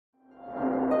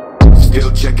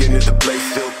still checking if the place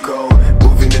still cold.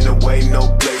 Moving in the way, no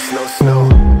place, no snow.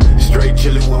 Straight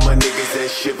chilling with my niggas that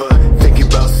shiver, thinking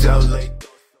about South Lake.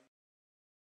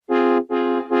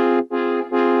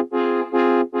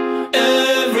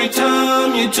 Every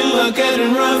time you two are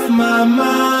getting rough, my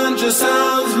mind just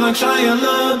sounds like Shia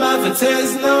LaBeouf. It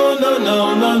says no, no,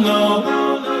 no, no,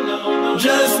 no,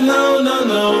 just no, no,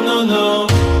 no, no, no.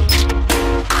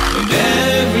 And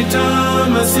every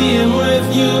time I see him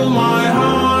with you, my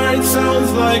heart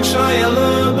sounds like Shia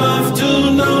LaBeouf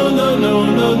too. No, no, no,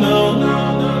 no, no, no,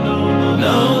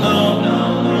 no, no,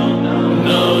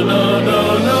 no, no,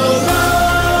 no, no.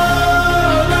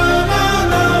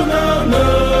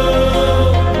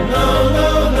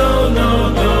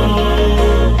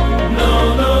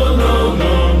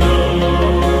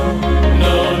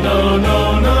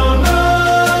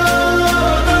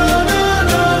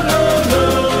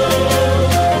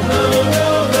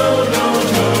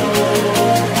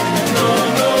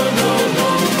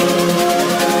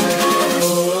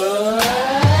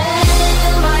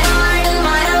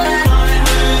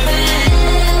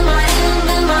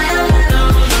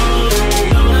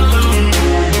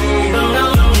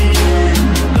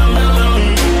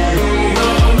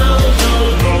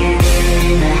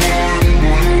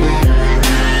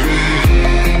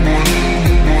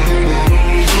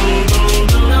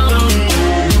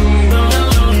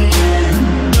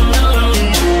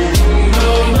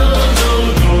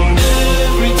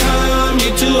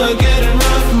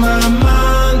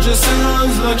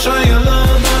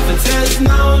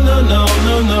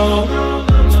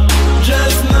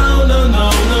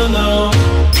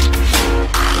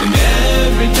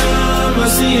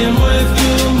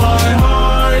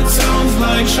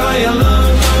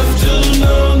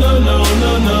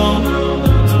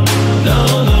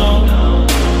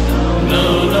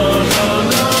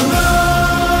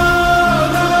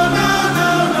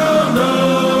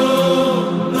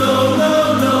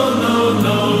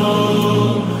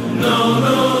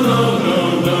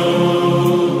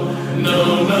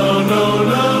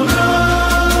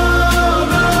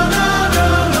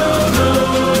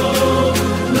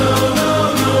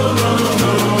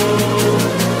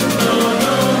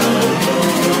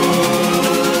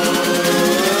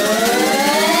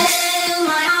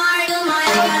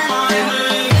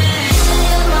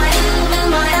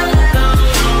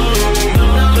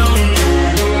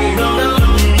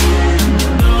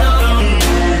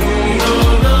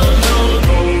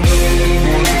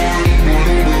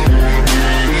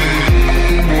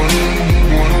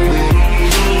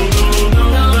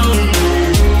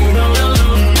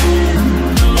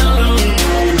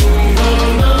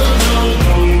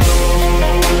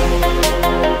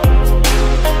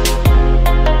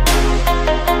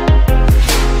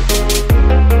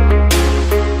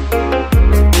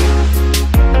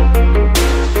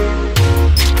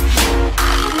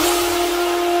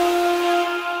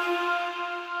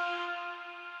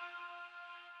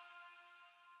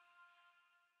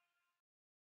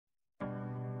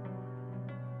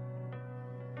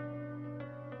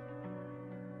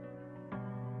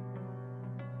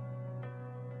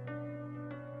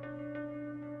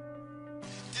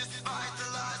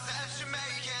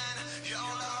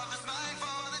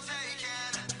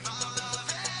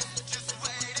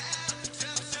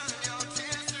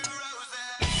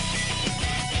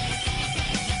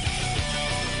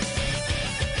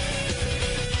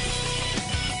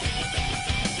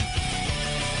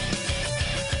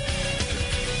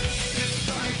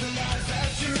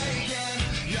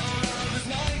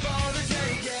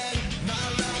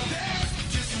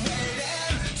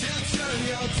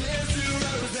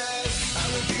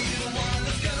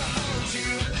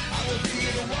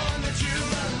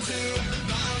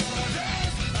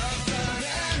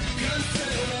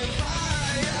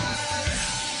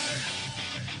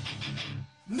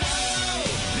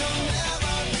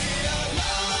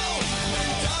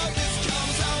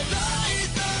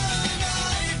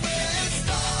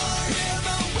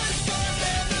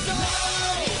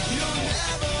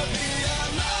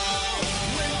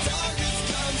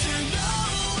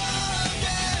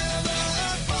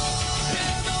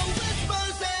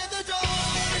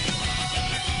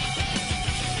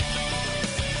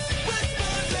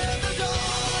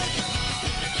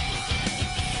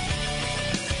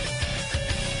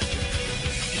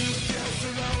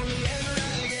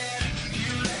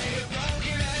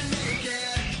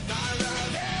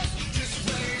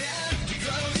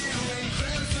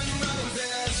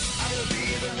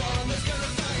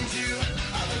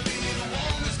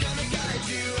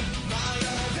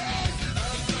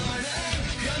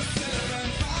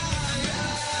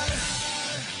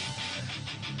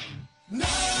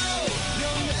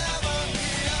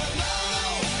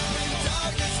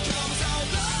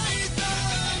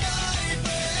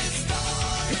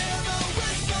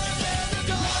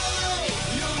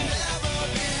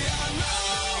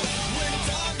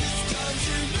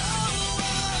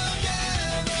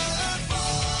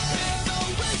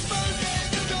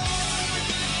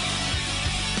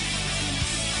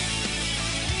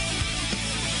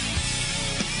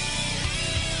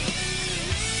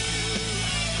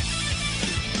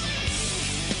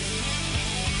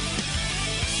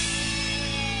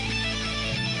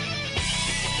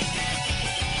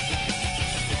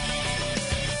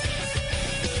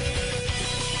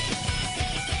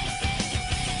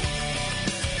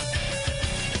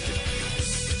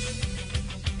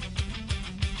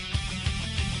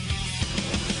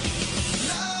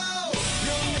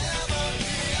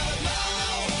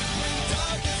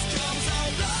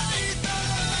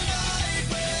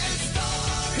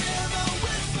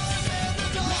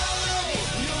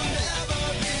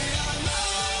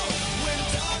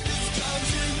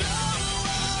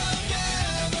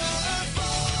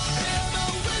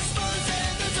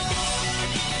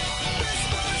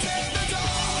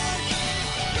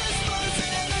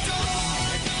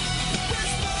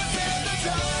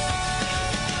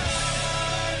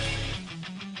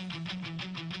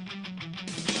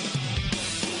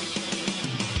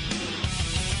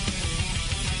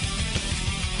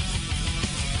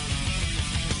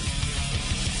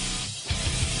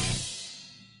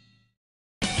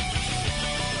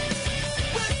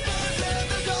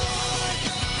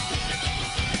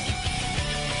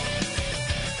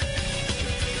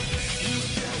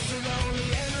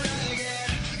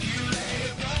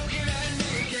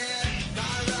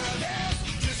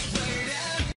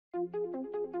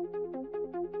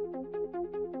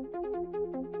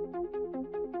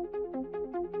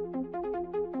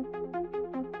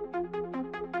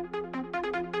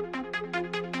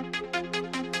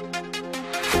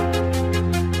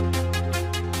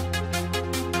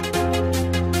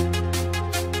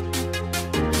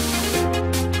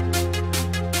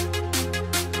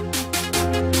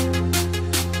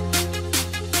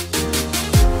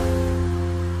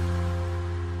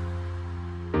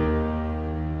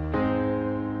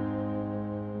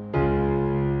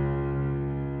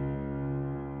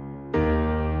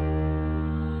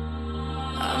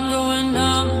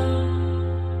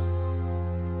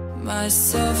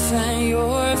 myself and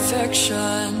your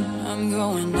affection. I'm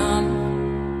going numb,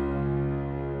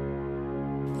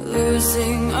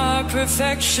 losing our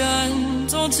perfection.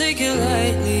 Don't take it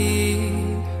lightly.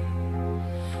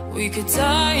 We could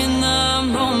die in the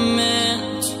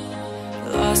moment,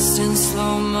 lost in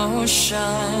slow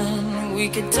motion. We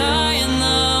could die in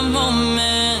the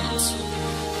moment.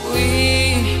 We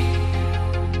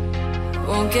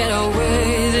won't get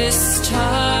away this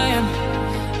time.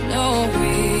 No,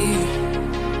 we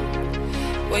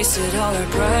wasted all our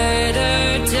brighter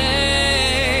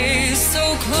days. So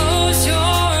close your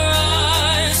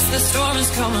eyes, the storm is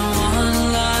coming one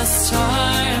last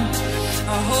time.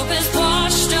 Our hope is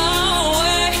washed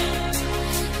away.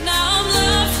 Now I'm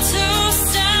left to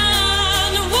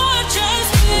stand and watch us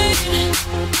fade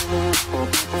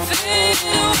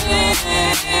away.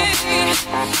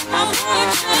 I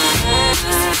watch us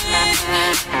fade.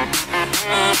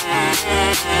 And watch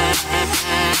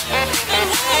us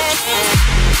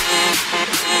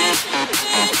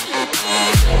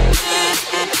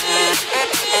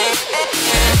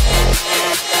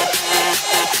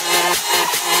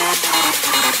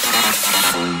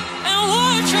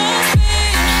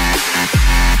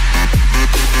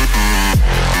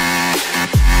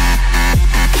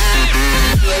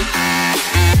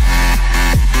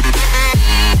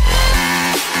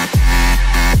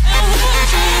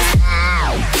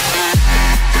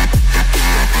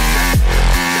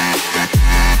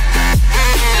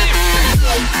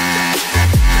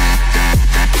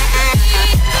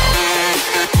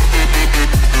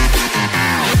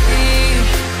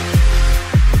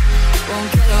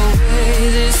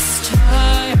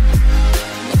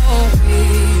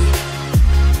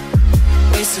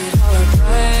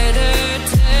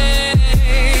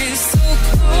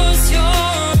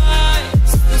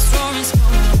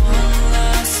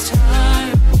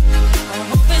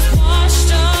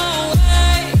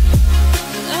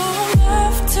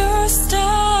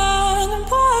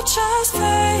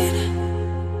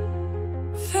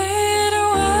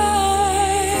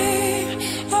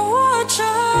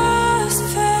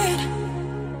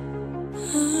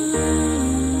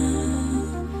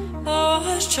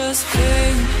just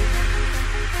fade.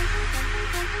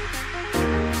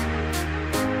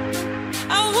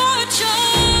 I watch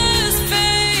us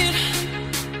fade.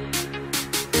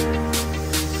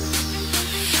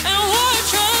 And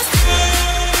watch us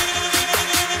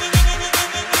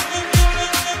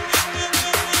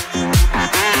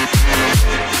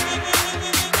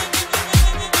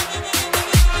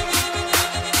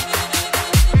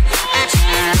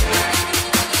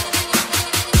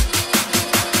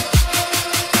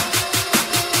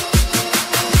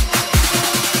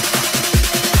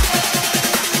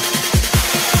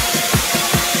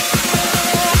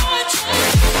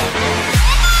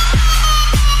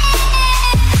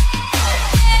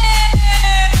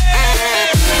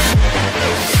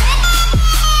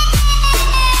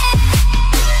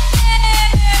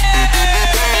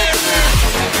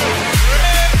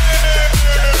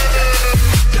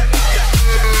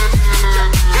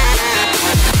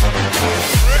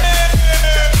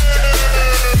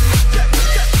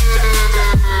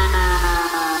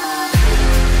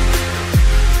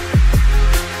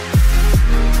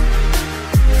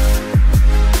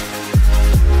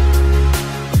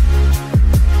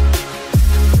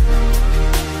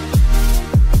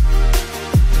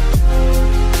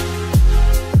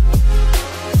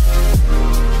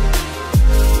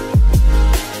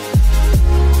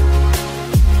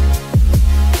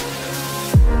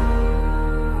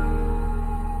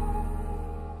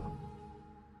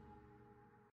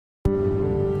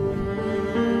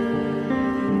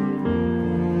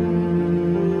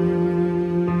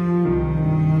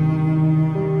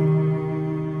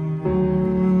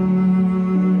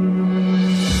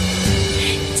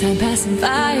time passing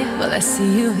by, will I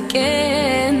see you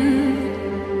again?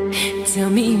 Tell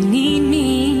me you need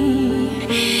me,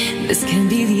 this can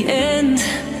be the end.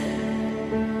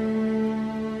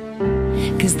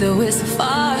 Cause though we're so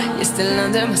far, you're still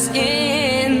under my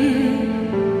skin.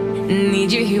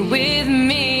 Need you here with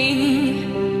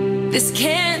me, this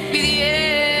can't be the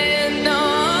end, no.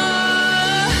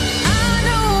 I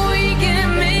know we can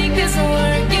make this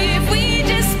work if we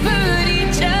just put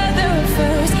each other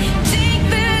first. Take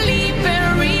the leap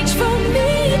and reach for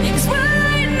me, 'cause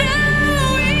right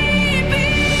now we'd be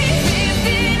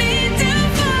drifting into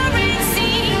foreign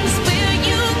seas. Will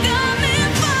you come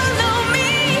and follow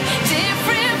me?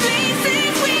 Different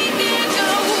places we can go.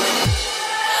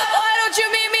 Why don't you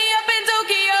meet me up in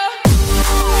Tokyo?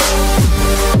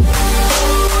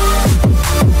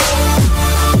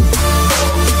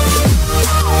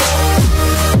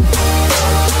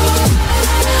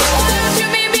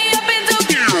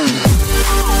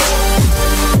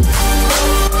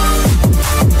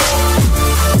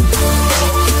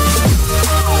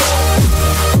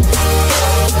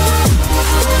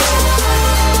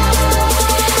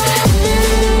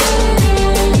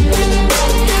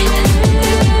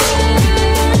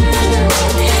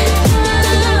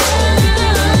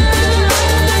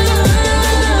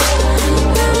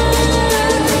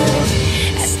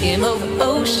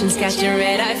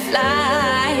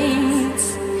 flights,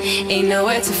 ain't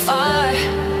nowhere too far,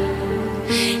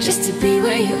 just to be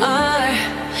where you are.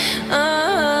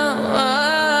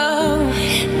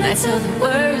 Nights of the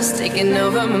worst taking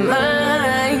over my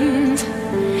mind.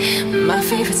 My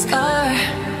favorite scar,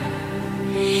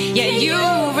 yeah, you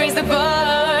raise the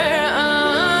bar.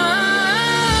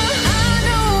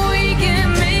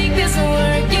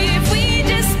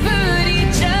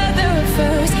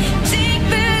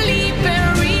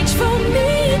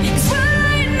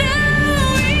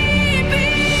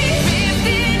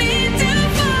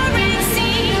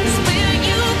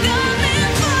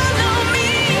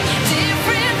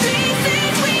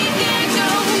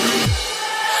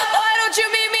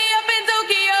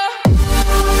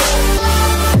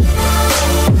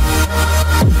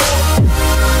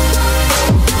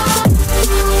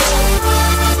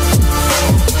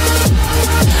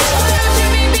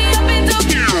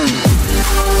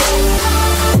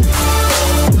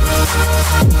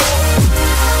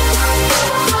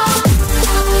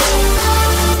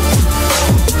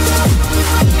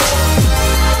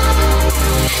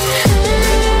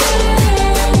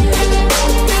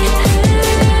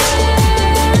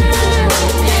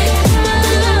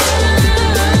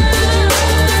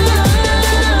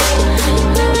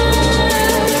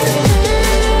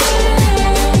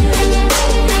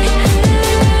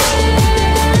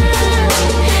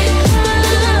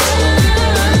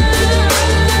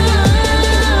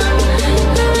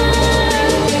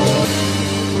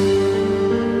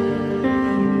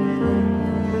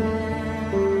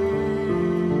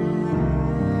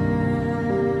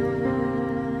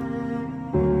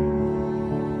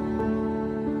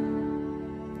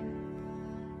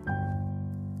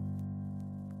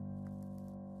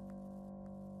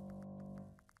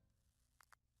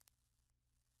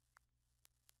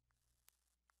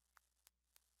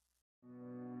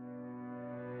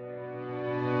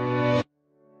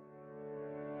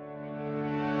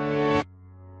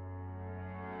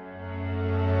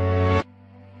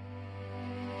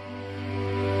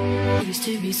 Used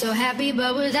to be so happy,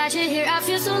 but without you here I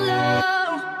feel so low.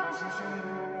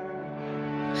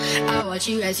 I watch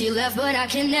you as you left, but I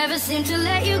can never seem to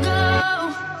let you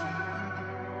go.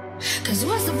 Cause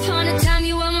once upon a time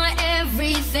you were my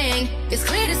everything. It's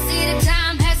clear to see that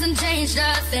time hasn't changed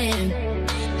a thing.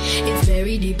 It's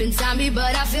very deep inside me,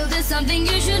 but I feel there's something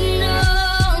you should know.